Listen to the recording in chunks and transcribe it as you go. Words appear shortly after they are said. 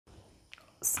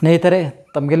ಸ್ನೇಹಿತರೆ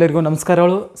ತಮಗೆಲ್ಲರಿಗೂ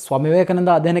ನಮಸ್ಕಾರಗಳು. ಸ್ವಾಮಿ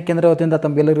ವಿವೇಕಾನಂದ ಅಧ್ಯಯನ ಕೇಂದ್ರ ವತಿಯಿಂದ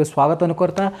ತಮಗೆಲ್ಲರಿಗೂ ಸ್ವಾಗತವನ್ನು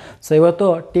ಕೋರ್ತಾ ಇವತ್ತು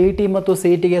ಟಿ ಮತ್ತು ಸಿ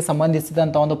ಟಿಗೆ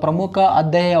ಸಂಬಂಧಿಸಿದಂಥ ಒಂದು ಪ್ರಮುಖ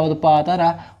ಅಧ್ಯಾಯ ಯಾವುದಪ್ಪ ಆತರ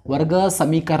ವರ್ಗ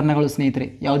ಸಮೀಕರಣಗಳು ಸ್ನೇಹಿತರೆ.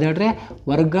 ಯಾವ್ದು ಹೇಳ್ರಿ?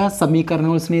 ವರ್ಗ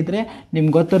ಸಮೀಕರಣಗಳು ಸ್ನೇಹಿತರೆ.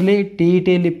 ನಿಮ್ಗೆ ಗೊತ್ತಿರಲಿ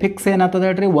ಟಿಯಲ್ಲಿ ಫಿಕ್ಸ್ ಏನಾಗ್ತದೆ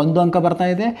ಹೇಳ್ರಿ, 1 ಅಂಕ ಬರ್ತಾ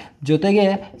ಇದೆ. ಜೊತೆಗೆ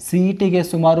ಸಿ ಟಿಗೆ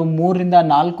ಸುಮಾರು 3 ರಿಂದ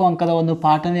 4 ಅಂಕದ ಒಂದು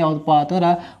ಪಾಠನೇ ಯಾವುದಪ್ಪ ಆತರ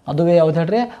ಅದುವೇ ಯಾವ್ದು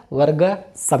ಹೇಳ್ರಿ? ವರ್ಗ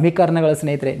ಸಮೀಕರಣಗಳು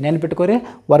ಸ್ನೇಹಿತರೆ. ನೆನ್ಪಿಟ್ಕೋರಿ,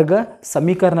 ವರ್ಗ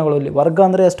ಸಮೀಕರಣಗಳು. ಇಲ್ಲಿ ವರ್ಗ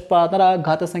ಅಂದರೆ ಎಷ್ಟಪ್ಪ ಆತರ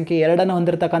ಘಾತ ಸಂಖ್ಯೆ 2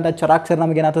 ಹೊಂದಿರತಕ್ಕಂಥ ಚರಾಕ್ಷರ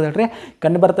ನಮಗೆ ಏನಾಗ್ತದೆ ಹೇಳ್ರಿ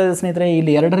ಕಂಡು ಬರ್ತಾ ಇದೆ ಸ್ನೇಹಿತರೆ.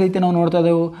 ಇಲ್ಲಿ 2 ರೀತಿ ನಾವು ನೋಡ್ತಾ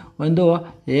ಇದ್ದೇವೆ. ಒಂದು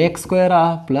a²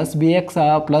 plus bx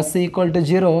plus c =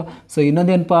 0. So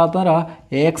ಇನ್ನೊಂದು ಏನಪ್ಪ ಅಂತಂದ್ರೆ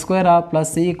a²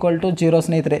 ಪ್ಲಸ್ c = 0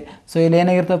 ಸ್ನೇಹಿತರೆ. ಸೊ ಇಲ್ಲಿ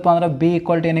ಏನಾಗಿರ್ತಪ್ಪ ಅಂದ್ರೆ b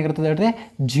 = ಏನಾಗಿರ್ತದೆ ಹೇಳ್ರಿ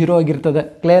 0 ಆಗಿರ್ತದೆ.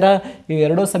 ಕ್ಲಿಯರಾ? ಈ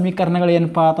ಎರಡೂ ಸಮೀಕರಣಗಳು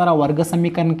ಏನಪ್ಪ ಅಂತಾರೆ ವರ್ಗ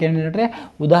ಸಮೀಕರಣಕ್ಕೆ ಏನು ಹೇಳ್ರಿ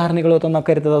ಉದಾಹರಣೆಗಳು ಅಂತ ನಾವು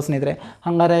ಕರಿತದ ಸ್ನೇಹಿತರೆ.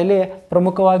 ಹಂಗಾರೆ ಇಲ್ಲಿ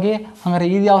ಪ್ರಮುಖವಾಗಿ ಹಂಗಾರೆ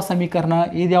ಇದು ಯಾವ ಸಮೀಕರಣ?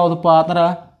 ಇದು ಯಾವುದಪ್ಪ ಅಂದ್ರೆ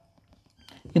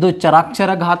ಇದು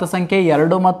ಚರಾಕ್ಷರ ಘಾತ ಸಂಖ್ಯೆ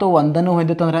 2 ಮತ್ತು 1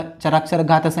 ಹೊಂದಿತ್ತಂದ್ರೆ, ಚರಾಕ್ಷರ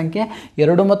ಘಾತ ಸಂಖ್ಯೆ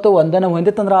 2 ಮತ್ತು 1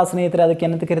 ಹೊಂದಿತ್ತಂದ್ರೆ ಆ ಸ್ನೇಹಿತರೆ ಅದಕ್ಕೆ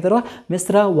ಏನಂತ ಕರಿತಾರೋ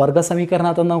ಮಿಶ್ರ ವರ್ಗ ಸಮೀಕರಣ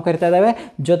ಅಂತ ನಾವು ಕರಿತಾ ಇದ್ದೇವೆ.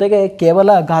 ಜೊತೆಗೆ ಕೇವಲ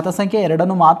ಘಾತ ಸಂಖ್ಯೆ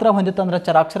 2 ಮಾತ್ರ ಹೊಂದಿತ್ತಂದ್ರೆ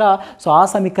ಚರಾಕ್ಷರ, ಸೊ ಆ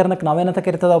ಸಮೀಕರಣಕ್ಕೆ ನಾವೇನಂತ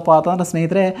ಕರಿತದಪ್ಪ ಅಂತಂದ್ರೆ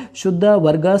ಸ್ನೇಹಿತರೆ ಶುದ್ಧ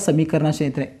ವರ್ಗ ಸಮೀಕರಣ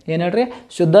ಸ್ನೇಹಿತರೆ. ಏನು ಹೇಳ್ರಿ?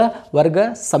 ಶುದ್ಧ ವರ್ಗ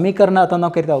ಸಮೀಕರಣ ಅಂತ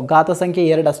ನಾವು ಕರಿತಾವೆ. ಘಾತ ಸಂಖ್ಯೆ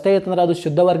 2 ಅಷ್ಟೇ ಇತ್ತಂದ್ರೆ ಅದು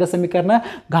ಶುದ್ಧ ವರ್ಗ ಸಮೀಕರಣ.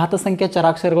 ಘಾತ ಸಂಖ್ಯೆ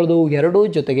ಚರಾಕ್ಷರಗಳದು 2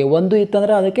 ಜೊತೆಗೆ 1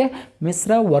 ಇತ್ತಂದ್ರೆ ಅದಕ್ಕೆ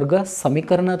ಮಿಶ್ರ ವರ್ಗ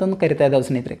ಸಮೀಕರಣ ಅಂತ ಕರಿತಾ ಇದ್ದಾವೆ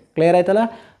ಸ್ನೇಹಿತರೆ. ಕ್ಲಿಯರ್ ಆಯ್ತಲ್ಲ?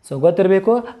 ಸೊ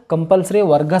ಗೊತ್ತಿರಬೇಕು, ಕಂಪಲ್ಸರಿ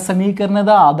ವರ್ಗ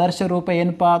ಸಮೀಕರಣದ ಆದರ್ಶ ರೂಪ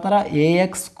ಏನಪ್ಪ ಆ ಥರ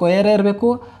ax² ಇರಬೇಕು,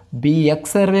 bx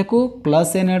ಇರಬೇಕು, ಪ್ಲಸ್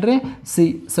ಏನು ಹೇಳ್ರಿ ಸಿ.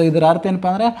 ಸೊ ಇದರ ಅರ್ಥ ಏನಪ್ಪ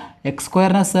ಅಂದರೆ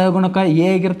x² ಸಹಗುಣಕ a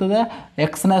ಆಗಿರ್ತದೆ,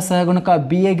 x ಸಹಗುಣಕ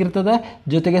b ಆಗಿರ್ತದೆ,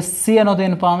 ಜೊತೆಗೆ ಸಿ ಅನ್ನೋದು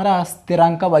ಏನಪ್ಪ ಅಂದ್ರೆ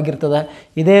ಸ್ಥಿರಾಂಕವಾಗಿರ್ತದೆ.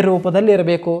 ಇದೇ ರೂಪದಲ್ಲಿ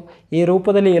ಇರಬೇಕು. ಈ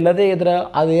ರೂಪದಲ್ಲಿ ಇಲ್ಲದೇ ಇದ್ರೆ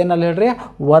ಅದು ಏನಲ್ಲ ಹೇಳ್ರಿ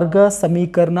ವರ್ಗ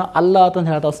ಸಮೀಕರಣ ಅಲ್ಲ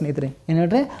ಅಂತಂದು ಹೇಳ್ತಾವೆ ಸ್ನೇಹಿತರೆ. ಏನು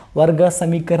ಹೇಳ್ರಿ? ವರ್ಗ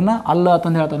ಸಮೀಕರಣ ಅಲ್ಲ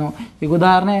ಅಂತಂದು ಹೇಳ್ತಾವೆ ನಾವು. ಈಗ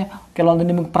ಉದಾಹರಣೆ ಕೆಲವೊಂದು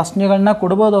ನಿಮಗೆ ಪ್ರಶ್ನೆಗಳನ್ನ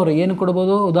ಕೊಡ್ಬೋದು ಅವರು. ಏನು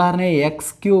ಕೊಡ್ಬೋದು? ಉದಾಹರಣೆ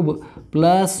x³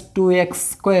 plus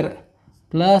 2x²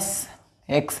 plus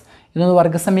x. ಇದೊಂದು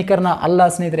ವರ್ಗ ಸಮೀಕರಣ ಅಲ್ಲ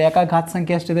ಸ್ನೇಹಿತರೆ. ಯಾಕೆ? ಘಾತ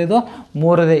ಸಂಖ್ಯೆ ಎಷ್ಟಿದೆ? ಇದು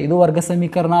 3 ಇದೆ. ಇದು ವರ್ಗ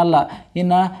ಸಮೀಕರಣ ಅಲ್ಲ.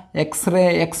 ಇನ್ನು x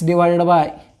divided by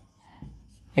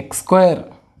x²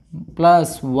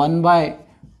 plus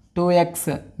 1/2x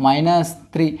minus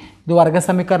 3 ಇದು ವರ್ಗ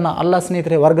ಸಮೀಕರಣ ಅಲ್ಲ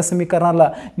ಸ್ನೇಹಿತರೆ. ವರ್ಗ ಸಮೀಕರಣ ಅಲ್ಲ.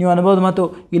 ನೀವು ಅನ್ಬೋದು ಮತ್ತು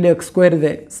ಇಲ್ಲಿ x²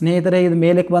 ಇದೆ ಸ್ನೇಹಿತರೆ. ಇದು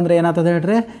ಮೇಲಕ್ಕೆ ಬಂದರೆ ಏನಾಗ್ತದೆ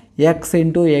ಹೇಳ್ರಿ x ×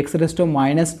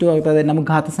 x⁻² ಆಗ್ತದೆ. ನಮಗೆ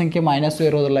ಘಾತ ಸಂಖ್ಯೆ -2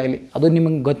 ಇರೋದಿಲ್ಲ ಇಲ್ಲಿ. ಅದು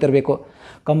ನಿಮಗೆ ಗೊತ್ತಿರಬೇಕು.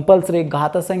 ಕಂಪಲ್ಸರಿ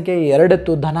ಘಾತ ಸಂಖ್ಯೆ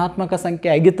 2 ಧನಾತ್ಮಕ ಸಂಖ್ಯೆ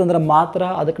ಆಗಿತ್ತಂದ್ರೆ ಮಾತ್ರ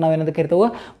ಅದಕ್ಕೆ ನಾವೇನಂತ ಕರಿತೇವೆ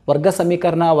ವರ್ಗ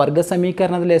ಸಮೀಕರಣ. ವರ್ಗ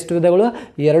ಸಮೀಕರಣದಲ್ಲಿ ಎಷ್ಟು ವಿಧಗಳು?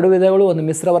 2 ವಿಧಗಳು. ಒಂದು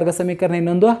ಮಿಶ್ರ ವರ್ಗ ಸಮೀಕರಣ,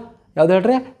 ಇನ್ನೊಂದು ಯಾವ್ದು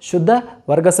ಹೇಳ್ರಿ ಶುದ್ಧ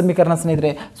ವರ್ಗ ಸಮೀಕರಣ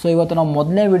ಸ್ನೇಹಿತರೆ. ಸೊ ಇವತ್ತು ನಾವು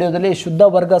ಮೊದಲನೇ ವಿಡಿಯೋದಲ್ಲಿ ಶುದ್ಧ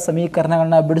ವರ್ಗ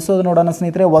ಸಮೀಕರಣಗಳನ್ನ ಬಿಡಿಸೋದು ನೋಡೋಣ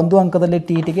ಸ್ನೇಹಿತರೆ. 1 ಅಂಕದಲ್ಲಿ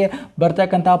ಟಿಗೆ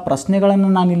ಬರ್ತಕ್ಕಂಥ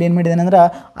ಪ್ರಶ್ನೆಗಳನ್ನು ನಾನು ಇಲ್ಲಿ ಏನು ಮಾಡಿದ್ದೇನೆ ಅಂದ್ರೆ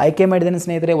ಆಯ್ಕೆ ಮಾಡಿದ್ದೇನೆ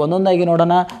ಸ್ನೇಹಿತರೆ. ಒಂದೊಂದಾಗಿ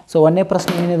ನೋಡೋಣ. ಸೊ 1ನೇ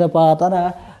ಪ್ರಶ್ನೆ ಏನಿದೆಪ್ಪ ಅಂತಂದ್ರೆ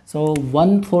ಸೊ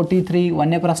 143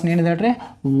 1ನೇ ಪ್ರಶ್ನೆ ಏನಿದೆ ಹೇಳ್ರಿ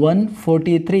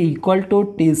 143 =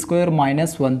 t²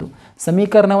 - 1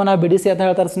 ಸಮೀಕರಣವನ್ನು ಬಿಡಿಸಿ ಅಂತ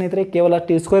ಹೇಳ್ತಾರೆ ಸ್ನೇಹಿತರೆ. ಕೇವಲ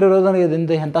t² ಇರೋದು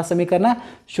ಇದರಿಂದ ಎಂಥ ಸಮೀಕರಣ?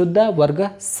 ಶುದ್ಧ ವರ್ಗ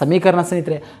ಸಮೀಕರಣ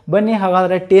ಸ್ನೇಹಿತರೆ. ಬನ್ನಿ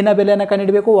ಹಾಗಾದರೆ ಟಿನ ಬೆಲೆಯನ್ನು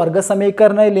ಕಂಡುಹಿಡಬೇಕು. ವರ್ಗ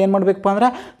ಸಮೀಕರಣ ಇಲ್ಲಿ ಏನು ಮಾಡಬೇಕಪ್ಪ ಅಂದ್ರೆ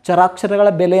ಚರಾಕ್ಷರಗಳ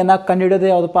ಬೆಲೆಯನ್ನು ಕಂಡುಹಿಡಿಯೋದು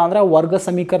ಯಾವುದಪ್ಪ ಅಂದ್ರೆ ವರ್ಗ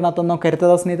ಸಮೀಕರಣ ಅಂತ ನಾವು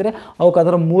ಕರಿತದ ಸ್ನೇಹಿತರೆ. ಅವಕ್ಕೆ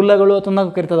ಅದರ ಮೂಲಗಳು ಅಂತ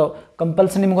ನಾವು ಕರಿತದವು.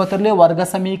 ಕಂಪಲ್ಸರಿ ನಿಮ್ಗೆ ಗೊತ್ತಿರಲಿ ವರ್ಗ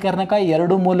ಸಮೀಕರಣಕ್ಕೆ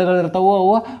 2 ಮೂಲಗಳು ಇರ್ತಾವೆ.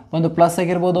 ಅವು ಒಂದು ಪ್ಲಸ್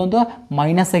ಆಗಿರ್ಬೋದು, ಒಂದು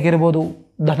ಮೈನಸ್ ಆಗಿರ್ಬೋದು,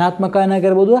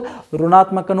 ಧನಾತ್ಮಕನಾಗಿರ್ಬೋದು,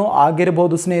 ಋಣಾತ್ಮಕನೂ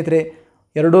ಆಗಿರ್ಬೋದು ಸ್ನೇಹಿತರೆ.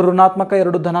 2 ಋಣಾತ್ಮಕ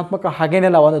 2 ಧನಾತ್ಮಕ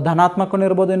ಹಾಗೇನಿಲ್ಲ. ಒಂದು ಧನಾತ್ಮಕನೂ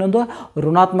ಇರ್ಬೋದು, ಇನ್ನೊಂದು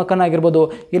ಋಣಾತ್ಮಕನಾಗಿರ್ಬೋದು.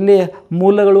 ಇಲ್ಲಿ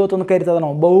ಮೂಲಗಳು ಅಂತ ಕರಿತದ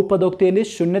ನಾವು. ಬಹುಪದೋಕ್ತಿಯಲ್ಲಿ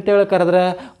ಶೂನ್ಯತೆಗಳು ಕರೆದ್ರೆ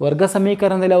ವರ್ಗ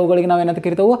ಸಮೀಕರಣದಲ್ಲಿ ಅವುಗಳಿಗೆ ನಾವು ಏನಂತ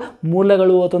ಕರಿತೇವೆ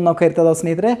ಮೂಲಗಳು ಅಂತ ನಾವು ಕರಿತದ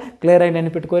ಸ್ನೇಹಿತರೆ. ಕ್ಲಿಯರಾಗಿ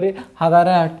ನೆನಪಿಟ್ಕೋರಿ.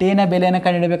 ಹಾಗಾದ್ರೆ ಟಿನ ಬೆಲೆಯನ್ನು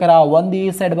ಕಂಡುಹಿಡಬೇಕಾದ್ರೆ ಒಂದು ಈ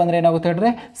ಸೈಡ್ ಬಂದರೆ ಏನಾಗುತ್ತೆ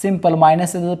ಹೇಳ್ರಿ ಸಿಂಪಲ್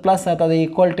ಮೈನಸ್ ಇದು ಪ್ಲಸ್ ಆಗ್ತದೆ.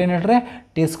 = ಏನು ಹೇಳ್ರಿ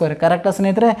t². ಕರೆಕ್ಟಾ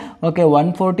ಸ್ನೇಹಿತರೆ? ಓಕೆ.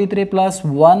 143 +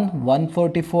 1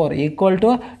 144 =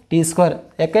 t².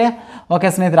 ಯಾಕೆ? ಓಕೆ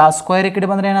ಸ್ನೇಹಿತರೆ. ಆ ಸ್ಕ್ವೇರ್ ಈ ಕಡೆ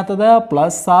ಬಂದರೆ ಏನಾಗ್ತದೆ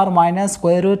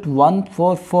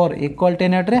 +√144 =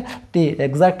 ಏನು ಹೇಳ್ರಿ ಟಿ.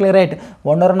 Exactly right.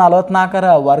 144ರ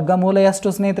ವರ್ಗಮೂಲ ಎಷ್ಟು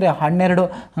ಸ್ನೇಹಿತರೆ? 12.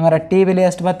 ಹಂಗಾರೆ ಟಿ ಬೆಲೆ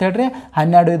ಎಷ್ಟು ಬರ್ತದೆ ಹೇಳ್ರಿ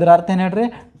 12. ಇದರ ಅರ್ಥ ಏನು ಹೇಳ್ರಿ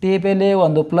ಟಿ ಬೆಲೆ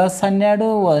ಒಂದು +12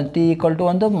 ಟಿ =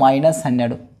 ಒಂದು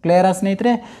 -12. ಕ್ಲಿಯರಾ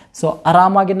ಸ್ನೇಹಿತರೆ? ಸೊ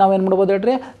ಆರಾಮಾಗಿ ನಾವೇನು ಮಾಡ್ಬೋದು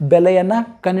ಹೇಳ್ರಿ ಬೆಲೆಯನ್ನು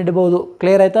ಕಂಡುಹಿಡ್ಬೋದು.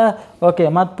 ಕ್ಲಿಯರ್ ಆಯಿತಾ? ಓಕೆ.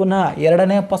 ಮತ್ತು ಪುನಃ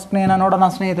 2ನೇ ಪ್ರಶ್ನೆಯನ್ನು ನೋಡೋಣ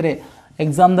ಸ್ನೇಹಿತರೆ.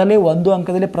 ಎಕ್ಸಾಮ್ದಲ್ಲಿ 1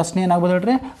 ಅಂಕದಲ್ಲಿ ಪ್ರಶ್ನೆ ಏನಾಗ್ಬೋದು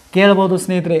ಹೇಳ್ರಿ ಕೇಳ್ಬೋದು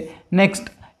ಸ್ನೇಹಿತರೆ. ನೆಕ್ಸ್ಟ್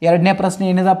 2ನೇ ಪ್ರಶ್ನೆ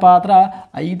ಏನಿದಪ್ಪ ಅಂದ್ರೆ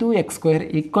 5x²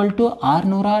 =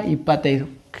 625.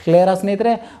 ಕ್ಲಿಯರಾ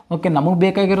ಸ್ನೇಹಿತರೆ? ಓಕೆ. ನಮಗೆ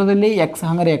ಬೇಕಾಗಿರೋದಲ್ಲಿ ಎಕ್ಸ್.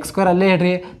 ಹಂಗಾರೆ x² ಅಲ್ಲೇ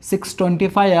ಹೇಳ್ರಿ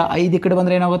 625. 5 ಈ ಕಡೆ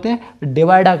ಬಂದರೆ ಏನಾಗುತ್ತೆ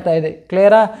ಡಿವೈಡ್ ಆಗ್ತಾ ಇದೆ.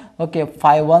 ಕ್ಲಿಯರಾ? Okay.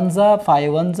 5 1s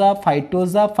 5 1s 5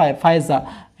 2s 5 5s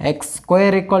X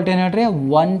square equal to ಏನು ಹೇಳ್ರಿ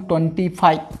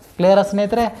 125. ಕ್ಲಿಯರ್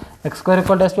ಸ್ನೇಹಿತರೆ? ಎಕ್ಸ್ ಸ್ಕ್ವೇರ್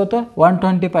ಈಕ್ವಲ್ ಟು ಎಷ್ಟು ಬಂತು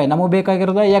 125. ನಮಗೆ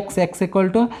ಬೇಕಾಗಿರೋದು X equal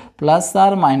to plus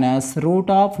R minus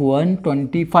root of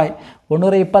 125.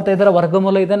 125ರ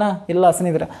ವರ್ಗಮೂಲ ಇದೆನಾ? ಇಲ್ಲ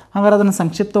ಸ್ನೇಹಿತರೆ. ಹಾಗಾದ್ರೆ ಅದನ್ನು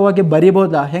ಸಂಕ್ಷಿಪ್ತವಾಗಿ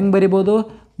ಬರಿಬೋದಾ? ಹೆಂಗೆ ಬರಿಬೋದು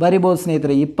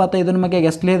ಸ್ನೇಹಿತರೆ? 25 ನಮಗೆ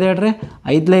ಎಷ್ಟಲೇ ಇದೆ ಹೇಳ್ರಿ?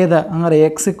 5ಲೇ ಇದೆ. ಹಂಗಾರೆ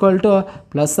X equal to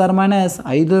plus R minus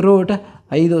 5 root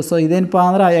 5. So ಇದೇನಪ್ಪ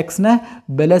ಅಂದ್ರೆ ಎಕ್ಸ್ನ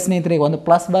ಬೆಲೆ ಸ್ನೇಹಿತರೆ. ಒಂದು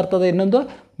ಪ್ಲಸ್ ಬರ್ತದೆ, ಇನ್ನೊಂದು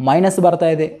ಮೈನಸ್ ಬರ್ತಾ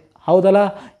ಇದೆ. ಹೌದಲ್ಲ?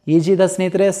 ಈಜಿ ಇದೆ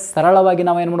ಸ್ನೇಹಿತರೆ. ಸರಳವಾಗಿ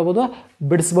ನಾವು ಏನು ಮಾಡ್ಬೋದು?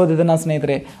 ಬಿಡಿಸ್ಬೋದು ಇದನ್ನು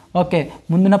ಸ್ನೇಹಿತರೆ. ಓಕೆ,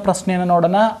 ಮುಂದಿನ ಪ್ರಶ್ನೆಯನ್ನು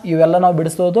ನೋಡೋಣ. ಇವೆಲ್ಲ ನಾವು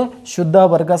ಬಿಡಿಸೋದು ಶುದ್ಧ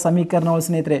ವರ್ಗ ಸಮೀಕರಣಗಳು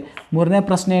ಸ್ನೇಹಿತರೆ. ಮೂರನೇ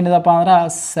ಪ್ರಶ್ನೆ ಏನಿದಪ್ಪ ಅಂದ್ರೆ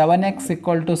 7x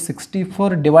equal to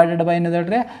 64 divided by ಏನಿದೆ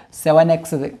ಹೇಳ್ರಿ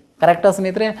 7x ಇದೆ. ಕರೆಕ್ಟಾ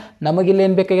ಸ್ನೇಹಿತರೆ? ನಮಗಿಲ್ಲಿ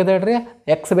ಏನು ಬೇಕಾಗಿದೆ ಹೇಳ್ರಿ?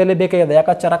 ಎಕ್ಸ್ ಬೆಲೆ ಬೇಕಾಗಿದೆ.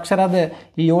 ಯಾಕೆ ಚರಾಕ್ಷರ ಅದೇ.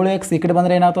 ಈ 7x ಈ ಕಡೆ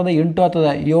ಬಂದರೆ ಏನಾಗ್ತದೆ? ಇಂಟು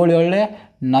ಆಗ್ತದೆ. 7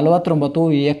 7 49.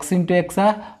 ಎಕ್ಸ್ ಇಂಟು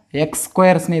ಎಕ್ಸ್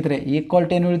ಸ್ಕ್ವೇರ್ ಸ್ನೇಹಿತರೆ ಈಕ್ವಲ್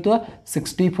ಟು ಏನು ಉಳಿತು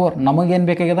 64. ನಮಗೇನು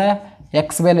ಬೇಕಾಗಿದೆ?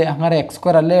 ಎಕ್ಸ್ ಬೆಲೆ. ಹಂಗಾರೆ ಎಕ್ಸ್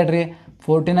ಸ್ಕ್ವೇರ್ ಅಲ್ಲೇ ಇಡ್ರಿ.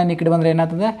 49 ಈ ಕಡೆ ಬಂದರೆ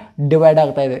ಏನಾಗ್ತದೆ? ಡಿವೈಡ್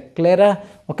ಆಗ್ತಾಯಿದೆ. ಕ್ಲಿಯರಾ?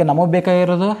 ಓಕೆ, ನಮಗೆ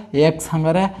ಬೇಕಾಗಿರೋದು ಎಕ್ಸ್.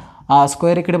 ಹಂಗಾರೆ ಆ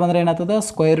ಸ್ಕ್ವೇರ್ ಈ ಕಡೆ ಬಂದರೆ ಏನಾಗ್ತದೆ?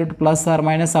 Square root plus R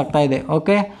minus ಆಗ್ತಾಯಿದೆ.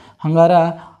 ಓಕೆ, ಹಂಗಾರೆ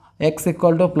X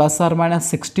equal to plus R minus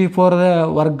 64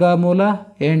 ವರ್ಗಮೂಲ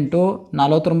 8,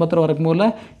 49 ವರ್ಗಮೂಲ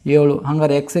 7.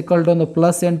 ಹಂಗಾರೆ ಎಕ್ಸ್ ಈಕ್ವಲ್ ಟು ಒಂದು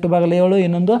ಪ್ಲಸ್ 8/7,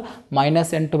 ಇನ್ನೊಂದು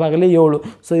ಮೈನಸ್ 8/7.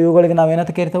 ಸೊ ಇವುಗಳಿಗೆ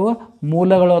ನಾವೇನಂತ ಕರಿತಾವೆ?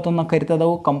 ಮೂಲಗಳು ಅಥವಾ ನಾವು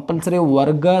ಕರಿತದವು. ಕಂಪಲ್ಸರಿ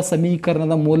ವರ್ಗ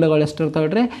ಸಮೀಕರಣದ ಮೂಲಗಳು ಎಷ್ಟು ಇರ್ತಾವೆ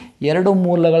ಹೇಳ್ರಿ? 2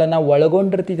 ಮೂಲಗಳನ್ನು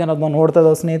ಒಳಗೊಂಡಿರ್ತೀವಿ ಅನ್ನೋದನ್ನ ನೋಡ್ತಾ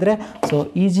ಇದ್ದಾವೆ ಸ್ನೇಹಿತರೆ. ಸೊ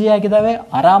ಈಸಿಯಾಗಿದ್ದಾವೆ.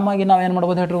 ಆರಾಮಾಗಿ ನಾವೇನು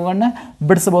ಮಾಡ್ಬೋದು ಹೇಳ್ರಿ? ಇವುಗಳನ್ನ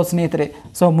ಬಿಡಿಸ್ಬೋದು ಸ್ನೇಹಿತರೆ.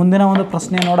 ಸೊ ಮುಂದಿನ ಒಂದು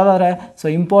ಪ್ರಶ್ನೆ ನೋಡೋದಾದ್ರೆ, ಸೊ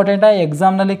ಇಂಪಾರ್ಟೆಂಟಾಗಿ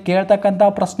ಎಕ್ಸಾಮ್ನಲ್ಲಿ ಕೇಳ್ತಕ್ಕಂಥ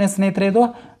ಪ್ರಶ್ನೆ ಸ್ನೇಹಿತರೆ. ಇದು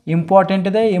ಇಂಪಾರ್ಟೆಂಟ್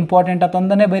ಇದೆ. ಇಂಪಾರ್ಟೆಂಟ್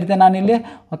ಅಂತಂದೇ ಬರೀತೆ ನಾನಿಲ್ಲಿ.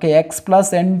 Okay, X plus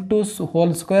 8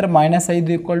 whole square minus 5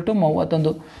 equal to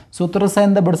 31. ಸೂತ್ರ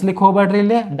ಸಹಿತ ಬಿಡಿಸ್ಲಿಕ್ಕೆ ಹೋಗ್ಬೇಡ್ರಿ.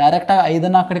 ಇಲ್ಲಿ ಡೈರೆಕ್ಟಾಗಿ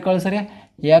 5ನ್ನು ಆ ಕಡೆ ಕಳಿಸ್ರಿ.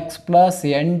 X plus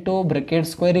 8 bracket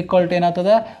square equal to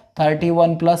ಏನಾಗ್ತದೆ?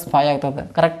 31 ಪ್ಲಸ್ 5 ಆಗ್ತದೆ.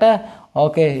 ಕರೆಕ್ಟಾ?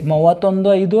 Okay,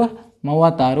 31 5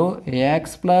 36.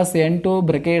 X plus 8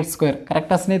 bracket square.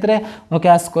 ಕರೆಕ್ಟಾ ಸ್ನೇಹಿತರೆ? ಓಕೆ,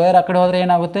 ಆ ಸ್ಕ್ವೇರ್ ಆ ಕಡೆ ಹೋದರೆ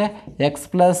ಏನಾಗುತ್ತೆ? X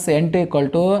plus 8 equal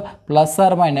to plus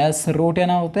R minus root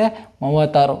ಏನಾಗುತ್ತೆ?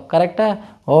 36. ಕರೆಕ್ಟಾ?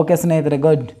 ಓಕೆ ಸ್ನೇಹಿತರೆ,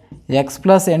 good. X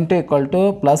plus 8 equal to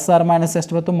plus R minus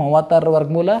ಎಷ್ಟು ಬಂತು? 36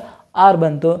 ವರ್ಗಮೂಲ 6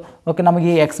 ಬಂತು. ಓಕೆ,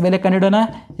 ನಮಗೆ ಎಕ್ಸ್ ಬೆಲೆ ಕಂಡಿಡೋಣ.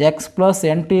 X plus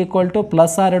 8 equal to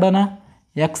plus R ಇಡೋಣ.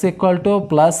 ಎಕ್ಸ್ ಈಕ್ವಲ್ ಟು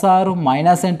ಪ್ಲಸ್ ಆರು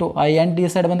ಮೈನಸ್ 8. ಆ 8 ಈ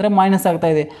ಸೈಡ್ ಬಂದರೆ ಮೈನಸ್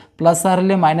ಆಗ್ತಾಯಿದೆ. ಪ್ಲಸ್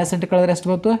ಆರಲ್ಲಿ ಮೈನಸ್ 8 ಕಳೆದ್ರೆ ಎಷ್ಟು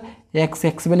ಬಂತು?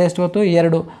 ಎಕ್ಸ್ ಬೆಲೆ ಎಷ್ಟು ಬಂತು?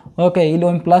 2. ಓಕೆ, ಇಲ್ಲಿ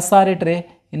ಒಂದು ಪ್ಲಸ್ 6 ಇಟ್ಟರೆ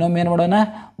ಇನ್ನೊಮ್ಮೆ ಏನು ಮಾಡೋಣ?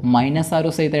 ಮೈನಸ್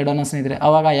 6 ಸಹಿತ ಇಡೋಣ ಸ್ನೇಹಿತರೆ.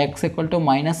 ಆವಾಗ X equal to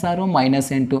minus 6 minus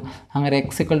 8. ಹಾಗಾದ್ರೆ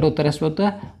ಎಕ್ಸ್ ಈಕ್ವಲ್ ಟು ಉತ್ತರ ಎಷ್ಟು ಬಂತು?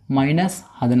 ಮೈನಸ್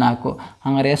 14.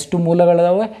 ಹಾಗಾದ್ರೆ ಎಷ್ಟು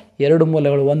ಮೂಲಗಳಿದಾವೆ? 2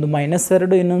 ಮೂಲಗಳು. ಒಂದು ಮೈನಸ್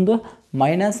 2, ಇನ್ನೊಂದು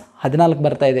ಮೈನಸ್ 14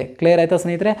 ಬರ್ತಾಯಿದೆ. ಕ್ಲಿಯರ್ ಆಯಿತಾ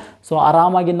ಸ್ನೇಹಿತರೆ? ಸೊ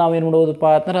ಆರಾಮಾಗಿ ನಾವೇನು ಮಾಡ್ಬೋದಪ್ಪ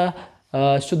ಅಂದ್ರೆ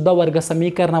ಶುದ್ಧ ವರ್ಗ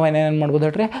ಸಮೀಕರಣವನ್ನೇನು ಮಾಡ್ಬೋದು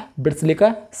ಹೇಳ್ರಿ? ಬಿಡಿಸ್ಲಿಕ್ಕೆ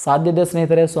ಸಾಧ್ಯತೆ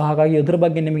ಸ್ನೇಹಿತರೆ. ಸೊ ಹಾಗಾಗಿ ಇದ್ರ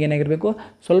ಬಗ್ಗೆ ನಿಮ್ಗೆ ಏನಾಗಿರಬೇಕು?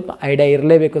 ಸ್ವಲ್ಪ ಐಡಿಯಾ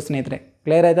ಇರಲೇಬೇಕು ಸ್ನೇಹಿತರೆ.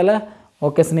 ಕ್ಲಿಯರ್ ಆಯ್ತಲ್ಲ?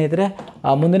 ಓಕೆ ಸ್ನೇಹಿತರೆ,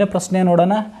 ಮುಂದಿನ ಪ್ರಶ್ನೆ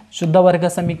ನೋಡೋಣ. ಶುದ್ಧ ವರ್ಗ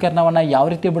ಸಮೀಕರಣವನ್ನು ಯಾವ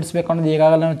ರೀತಿ ಬಿಡಿಸ್ಬೇಕು ಅನ್ನೋದು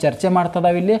ಈಗಾಗಲೇ ನಾವು ಚರ್ಚೆ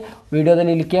ಮಾಡ್ತಿದ್ದಾವೆ ಇಲ್ಲಿ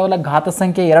ವಿಡಿಯೋದಲ್ಲಿ. ಇಲ್ಲಿ ಕೇವಲ ಘಾತ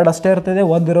ಸಂಖ್ಯೆ 2 ಅಷ್ಟೇ ಇರ್ತದೆ,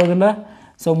 1 ಇರೋದಿಲ್ಲ.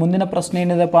 ಸೊ ಮುಂದಿನ ಪ್ರಶ್ನೆ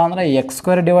ಏನಿದೆಪ್ಪ ಅಂದರೆ X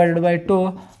square divided by 2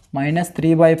 minus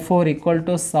 3/4 equal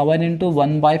to 7 into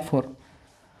 1/4.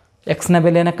 ಎಕ್ಸ್ನ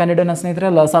ಬೆಲೆಯನ್ನು ಕಂಡಿಡೋಣ ಸ್ನೇಹಿತರೆ.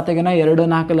 ಲಸ ತೆಗೆನ 2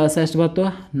 4 ಲಸ ಎಷ್ಟು ಬಂತು?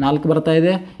 4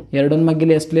 ಬರ್ತಾಯಿದೆ. 2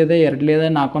 ಮಗ್ಗಿಲಿ ಎಷ್ಟಲಿದೆ? 2 ಇದೆ.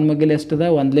 4 ಮಗ್ಗಿಲಿ ಎಷ್ಟಿದೆ?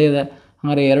 1 ಇದೆ.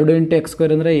 ಹಂಗಾರೆ 2 ಇಂಟು ಎಕ್ಸ್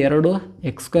ಸ್ಕ್ವೇರ್ ಅಂದರೆ 2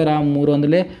 ಎಕ್ಸ್ ಸ್ಕ್ವೇರ್. 3 1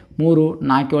 3 4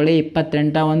 7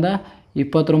 28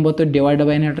 29 ಡಿವೈಡ್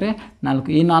ಬೈ ಏನು ಹೇಳ್ರಿ? 4.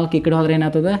 ಈ 4 ಈ ಕಡೆ ಹೋದರೆ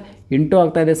ಏನಾಗ್ತದೆ? ಇಂಟು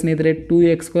ಆಗ್ತಾಯಿದೆ ಸ್ನೇಹಿತರೆ.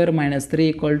 2x square minus 3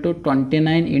 equal to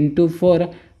 29 into 4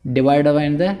 divide by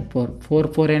ಏನಿದೆ? 4.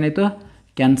 4 ಏನಾಯಿತು?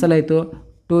 ಕ್ಯಾನ್ಸಲ್ ಆಯಿತು.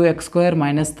 2x square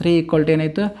minus 3 equal to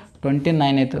ಏನಾಯಿತು?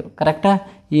 29 ಆಯಿತು. ಕರೆಕ್ಟಾ?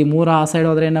 ಈ 3 ಆ ಸೈಡ್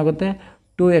ಹೋದರೆ ಏನಾಗುತ್ತೆ?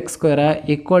 2x square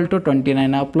equal to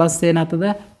 29 plus ಏನಾಗ್ತದೆ?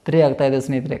 3 ಆಗ್ತಾಯಿದೆ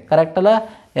ಸ್ನೇಹಿತರೆ. ಕರೆಕ್ಟಲ್ಲ?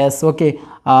 ಎಸ್. ಓಕೆ,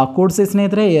 ಕೂಡಿಸಿ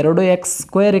ಸ್ನೇಹಿತರೆ. 2x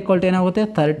ಸ್ಕ್ವೇರ್ ಈಕ್ವಲ್ ಟು ಏನಾಗುತ್ತೆ?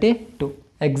 32.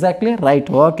 Exactly right.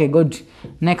 Okay, good.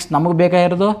 Next ನಮಗೆ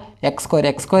ಬೇಕಾಗಿರೋದು ಎಕ್ಸ್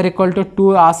ಸ್ಕ್ವೇರ್ ಈಕ್ವಲ್ ಟು 2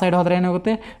 ಆ ಸೈಡ್ ಹೋದರೆ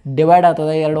ಏನಾಗುತ್ತೆ? ಡಿವೈಡ್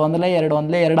ಆಗ್ತದೆ. 2 1 2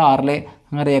 1 2 6.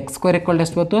 ಹಂಗಾರೆ ಎಕ್ಸ್ ಸ್ಕ್ವೇರ್ ಈಕ್ವಲ್ ಟು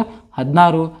ಎಷ್ಟು ಬಂತು?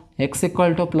 16. X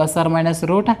equal to plus R minus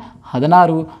root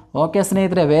 16. Okay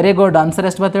ಸ್ನೇಹಿತರೆ, ವೆರಿ ಗುಡ್. ಆನ್ಸರ್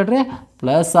ಎಷ್ಟು ಬರ್ತಾ ಹೇಳ್ರಿ?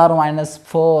 Plus R minus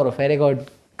 4. Very good,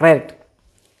 correct.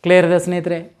 Clear ಇದೆ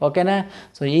ಸ್ನೇಹಿತರೆ? ಓಕೆನಾ?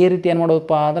 ಸೊ ಈ ರೀತಿ ಏನು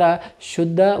ಮಾಡೋದಪ್ಪ ಅಂದ್ರೆ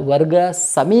ಶುದ್ಧ ವರ್ಗ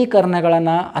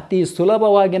ಸಮೀಕರಣಗಳನ್ನು ಅತಿ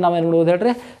ಸುಲಭವಾಗಿ ನಾವೇನು ಮಾಡ್ಬೋದು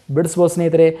ಹೇಳ್ರಿ? ಬಿಡಿಸ್ಬೋದು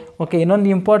ಸ್ನೇಹಿತರೆ. ಓಕೆ, ಇನ್ನೊಂದು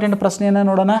ಇಂಪಾರ್ಟೆಂಟ್ ಪ್ರಶ್ನೆಯನ್ನು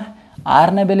ನೋಡೋಣ.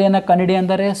 6ನೇ ಬೆಲೆಯನ್ನು ಕಂಡಿಡಿ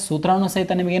ಅಂದರೆ ಸೂತ್ರನೂ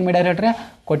ಸಹಿತ ನಿಮಗೇನು ಮಾಡ್ಯಾರ ಹೇಳ್ರಿ?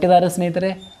 ಕೊಟ್ಟಿದ್ದಾರೆ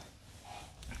ಸ್ನೇಹಿತರೆ.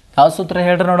 ಯಾವ ಸೂತ್ರ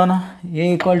ಹೇಳ್ರಿ ನೋಡೋಣ. ಎ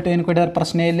ಈಕ್ವಲ್ ಟು ಏನು ಕೊಟ್ಟಿದ್ದಾರೆ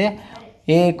ಪ್ರಶ್ನೆಯಲ್ಲಿ?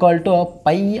 A equal to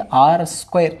pi R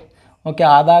square. Okay,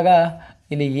 ಆದಾಗ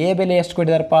ಇಲ್ಲಿ ಎ ಬೆಲೆ ಎಷ್ಟು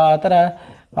ಕೊಟ್ಟಿದ್ದಾರಪ್ಪ ಆ ಥರ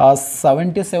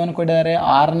 77 ಕೊಟ್ಟಿದ್ದಾರೆ.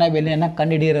 6ನೇ ಬೆಲೆಯನ್ನು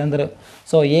ಕಂಡುಹಿಡಿಯಿರಿ ಅಂದರು.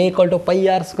 So A equal to pi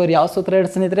R square ಯಾವ ಸೂತ್ರ ಹೇಳಿ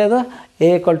ಸ್ನೇಹಿತರೆ? ಅದು A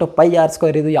equal to pi R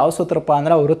square. ಇದು ಯಾವ ಸೂತ್ರಪ್ಪ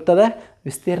ಅಂದ್ರೆ ವೃತ್ತದ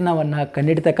ವಿಸ್ತೀರ್ಣವನ್ನು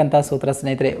ಕಂಡುಹಿಡ್ತಕ್ಕಂಥ ಸೂತ್ರ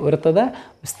ಸ್ನೇಹಿತರೆ. ವೃತ್ತದ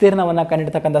ವಿಸ್ತೀರ್ಣವನ್ನು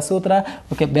ಕಂಡುಹಿಡ್ತಕ್ಕಂಥ ಸೂತ್ರ.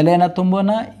 ಓಕೆ, ಬೆಲೆಯನ್ನು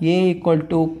ತುಂಬೋಣ. A equal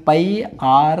to pi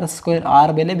R square.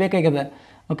 R ಬೆಲೆ ಬೇಕಾಗಿದೆ.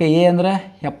 ಓಕೆ, ಎ ಅಂದರೆ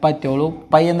 77,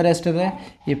 ಪೈ ಅಂದರೆ ಎಷ್ಟಿದೆ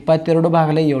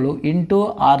 22/7 ಇಂಟು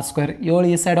ಆರ್ ಸ್ಕ್ವೇರ್. 7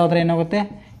 ಈ ಸೈಡ್ ಹೋದರೆ ಏನಾಗುತ್ತೆ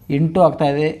ಇಂಟು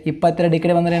ಆಗ್ತಾಯಿದೆ. 22 ಈ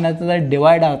ಕಡೆ ಬಂದರೆ ಏನಾಗ್ತದೆ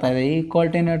ಡಿವೈಡ್ ಆಗ್ತಾಯಿದೆ. ಈಕ್ವಲ್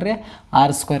ಟು ಏನು ಹೇಳ್ರಿ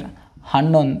ಆರ್ ಸ್ಕ್ವೇರ್.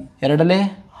 11 2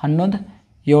 11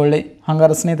 7.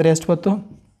 ಹಂಗಾರೆ ಸ್ನೇಹಿತರೆ ಎಷ್ಟು ಬಂತು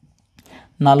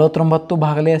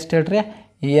 49/2 ಎಷ್ಟು ಹೇಳ್ರಿ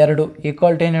 2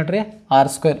 ಈಕ್ವಲ್ ಟು ಏನು ಹೇಳ್ರಿ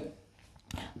ಆರ್ ಸ್ಕ್ವೇರ್.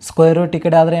 ಸ್ಕ್ವೇರ್ ರೂಟ್ ಈ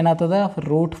ಕಡೆ ಆದರೆ ಏನಾಗ್ತದೆ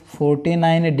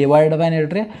 √49 ಡಿವೈಡ್ ಬೈ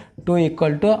ಹೇಳ್ರಿ 2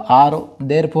 equal to 6.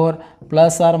 There four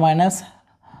plus R minus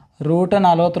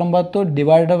 √49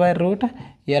 divide by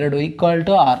 √2 equal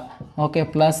to R. Okay,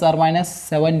 plus R minus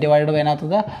 7 divide by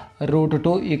ಏನಾಗ್ತದೆ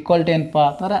 √2 ಈಕ್ವಲ್ ಟು ಏನಪ್ಪ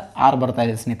ಅಂತಾರೆ ಆರ್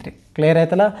ಬರ್ತಾಯಿದೆ ಸ್ನೇಹಿತರೆ. ಕ್ಲಿಯರ್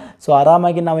ಆಯ್ತಲ್ಲ. ಸೊ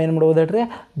ಆರಾಮಾಗಿ ನಾವು ಏನು ಮಾಡ್ಬೋದು ಹೇಳ್ರಿ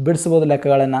ಬಿಡಿಸ್ಬೋದು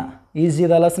ಲೆಕ್ಕಗಳನ್ನು. ಈಸಿ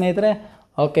ಇದಲ್ಲ ಸ್ನೇಹಿತರೆ.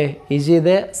 ಓಕೆ, ಈಜಿ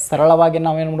ಇದೆ, ಸರಳವಾಗಿ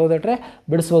ನಾವೇನು ಮಾಡ್ಬೋದು ಹೇಳ್ರಿ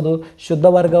ಬಿಡಿಸ್ಬೋದು. ಶುದ್ಧ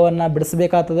ವರ್ಗವನ್ನು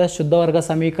ಬಿಡಿಸ್ಬೇಕಾಗ್ತದೆ. ಶುದ್ಧ ವರ್ಗ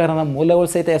ಸಮೀಕರಣದ ಮೂಲಗಳು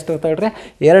ಸಹಿತ ಎಷ್ಟು ಇರ್ತಾವೆ ಹೇಳ್ರಿ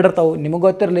 2 ಇರ್ತಾವೆ. ನಿಮಗೆ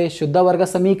ಗೊತ್ತಿರಲಿ ಶುದ್ಧ ವರ್ಗ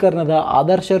ಸಮೀಕರಣದ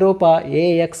ಆದರ್ಶ ರೂಪ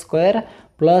ax²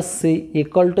 + c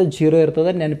 = 0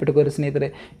 ಇರ್ತದೆ. ನೆನಪಿಟ್ಕೋರಿ ಸ್ನೇಹಿತರೆ.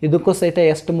 ಇದಕ್ಕೂ ಸಹಿತ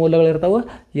ಎಷ್ಟು ಮೂಲಗಳಿರ್ತಾವೆ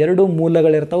 2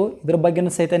 ಮೂಲಗಳಿರ್ತಾವೆ. ಇದ್ರ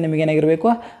ಬಗ್ಗೆನೂ ಸಹಿತ ನಿಮಗೇನಾಗಿರಬೇಕು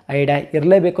ಐಡಿಯಾ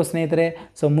ಇರಲೇಬೇಕು ಸ್ನೇಹಿತರೆ.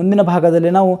 ಸೊ ಮುಂದಿನ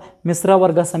ಭಾಗದಲ್ಲಿ ನಾವು ಮಿಶ್ರ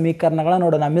ವರ್ಗ ಸಮೀಕರಣಗಳ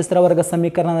ನೋಡೋಣ. ಮಿಶ್ರ ವರ್ಗ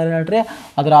ಸಮೀಕರಣದಲ್ಲಿ ಹೇಳ್ರಿ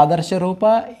ಅದರ ಆದರ್ಶ ರೂಪ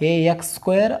ax²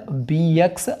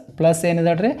 bx +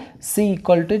 ಏನಿದೆ ಹೇಳ್ರಿ c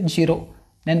 = 0.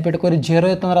 ನೆನ್ಪಿಟ್ಕೋರಿ. 0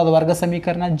 ಇತ್ತಂದ್ರೆ ಅದು ವರ್ಗ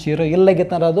ಸಮೀಕರಣ, 0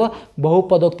 ಇಲ್ಲಾಗಿತ್ತಂದ್ರೆ ಅದು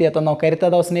ಬಹುಪದೋಕ್ತಿ ಅಂತ ನಾವು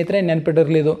ಕರಿತದವು ಸ್ನೇಹಿತರೆ.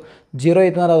 ನೆನ್ಪಿಟ್ಟಿರಲಿ. ಇದು 0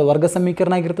 ಇತ್ತಂದ್ರೆ ಅದು ವರ್ಗ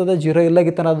ಸಮೀಕರಣ ಆಗಿರ್ತದೆ, 0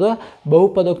 ಇಲ್ಲಾಗಿತ್ತಂದ್ರೆ ಅದು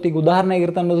ಬಹುಪದೋಕ್ತಿಗೆ ಉದಾಹರಣೆ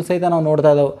ಆಗಿರ್ತದೆ ಅನ್ನೋದು ಸಹಿತ ನಾವು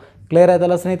ನೋಡ್ತಾ ಇದ್ದಾವೆ. ಕ್ಲಿಯರ್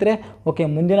ಆಯ್ತಲ್ಲ ಸ್ನೇಹಿತರೆ. ಓಕೆ,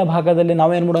 ಮುಂದಿನ ಭಾಗದಲ್ಲಿ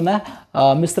ನಾವೇನು ಮಾಡೋಣ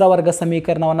ಮಿಶ್ರ ವರ್ಗ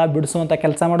ಸಮೀಕರಣವನ್ನು ಬಿಡಿಸುವಂಥ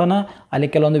ಕೆಲಸ ಮಾಡೋಣ. ಅಲ್ಲಿ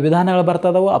ಕೆಲವೊಂದು ವಿಧಾನಗಳು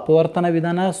ಬರ್ತದವು. ಅಪವರ್ತನ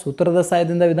ವಿಧಾನ, ಸೂತ್ರದ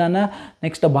ಸಹಾಯದಿಂದ ವಿಧಾನ,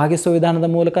 ನೆಕ್ಸ್ಟ್ ಭಾಗಿಸುವ ವಿಧಾನದ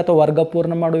ಮೂಲಕ ಅಥವಾ ವರ್ಗ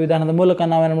ಪೂರ್ಣ ಮಾಡುವ ವಿಧಾನದ ಮೂಲಕ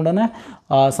ನಾವೇನು ಮಾಡೋಣ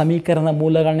ಸಮೀಕರಣದ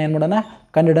ಮೂಲಗಳನ್ನ ಏನು ಮಾಡೋಣ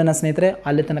ಕಂಡುಹಿಡೋಣ ಸ್ನೇಹಿತರೆ.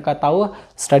 ಅಲ್ಲಿ ತನಕ ತಾವು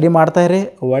ಸ್ಟಡಿ ಮಾಡ್ತಾಯಿರಿ.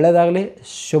 ಒಳ್ಳೆಯದಾಗಲಿ.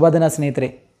 ಶುಭ ದಿನ ಸ್ನೇಹಿತರೆ.